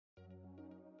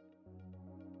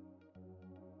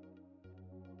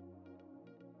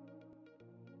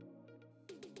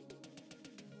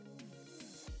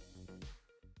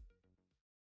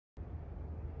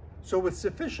So with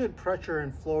sufficient pressure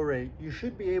and flow rate, you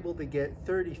should be able to get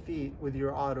 30 feet with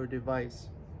your OtO device.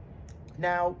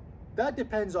 Now, that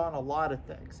depends on a lot of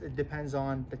things. It depends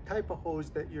on the type of hose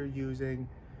that you're using,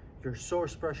 your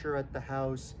source pressure at the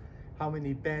house, how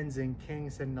many bends and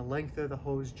kinks, and the length of the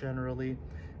hose generally.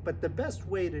 But the best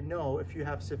way to know if you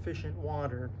have sufficient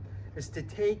water is to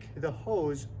take the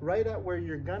hose right at where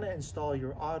you're gonna install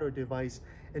your OtO device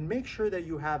and make sure that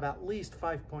you have at least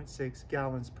 5.6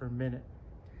 gallons per minute.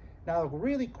 Now, a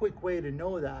really quick way to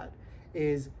know that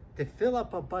is to fill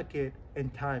up a bucket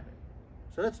and time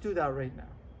it. So let's do that right now.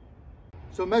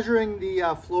 So measuring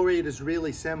the flow rate is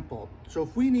really simple. So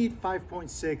if we need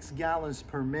 5.6 gallons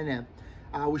per minute,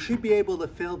 we should be able to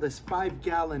fill this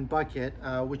 5-gallon bucket,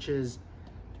 which is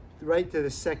right to the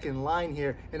second line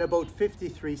here, in about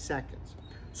 53 seconds.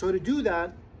 So to do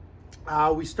that,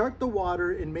 we start the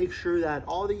water and make sure that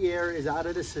all the air is out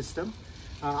of the system,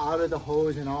 out of the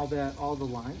hose and all the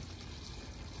line.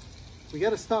 We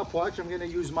got a stopwatch. I'm going to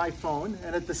use my phone,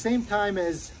 and at the same time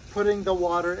as putting the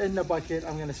water in the bucket,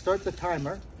 I'm going to start the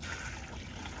timer,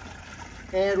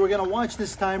 and we're going to watch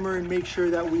this timer and make sure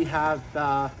that we have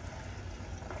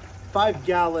 5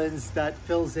 gallons that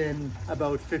fills in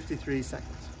about 53 seconds.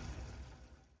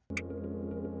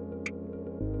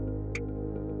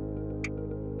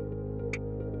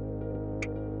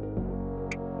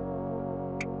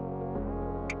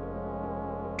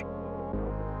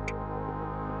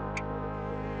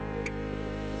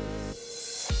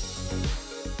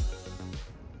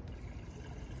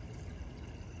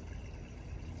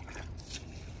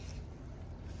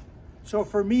 So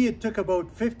for me, it took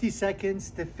about 50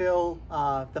 seconds to fill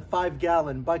the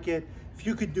 5-gallon bucket. If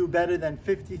you could do better than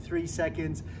 53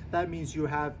 seconds, that means you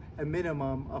have a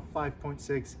minimum of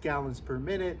 5.6 gallons per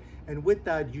minute. And with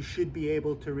that, you should be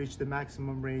able to reach the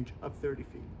maximum range of 30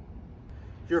 feet.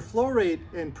 Your flow rate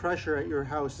and pressure at your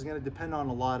house is going to depend on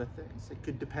a lot of things. It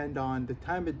could depend on the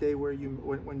time of day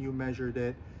when you measured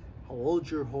it, how old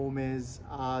your home is,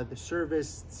 the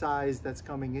service size that's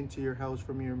coming into your house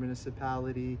from your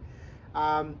municipality.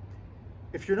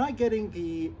 If you're not getting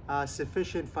the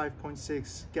sufficient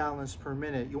 5.6 gallons per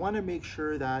minute, you want to make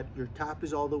sure that your tap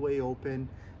is all the way open,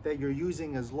 that you're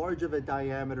using as large of a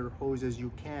diameter hose as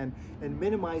you can, and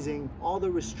minimizing all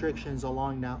the restrictions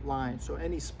along that line. So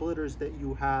any splitters that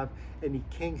you have, any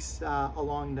kinks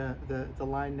along the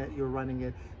line that you're running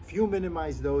it, if you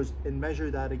minimize those and measure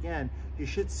that again, you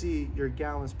should see your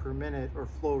gallons per minute or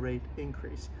flow rate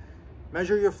increase.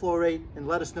 Measure your flow rate and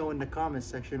let us know in the comments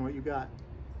section what you got.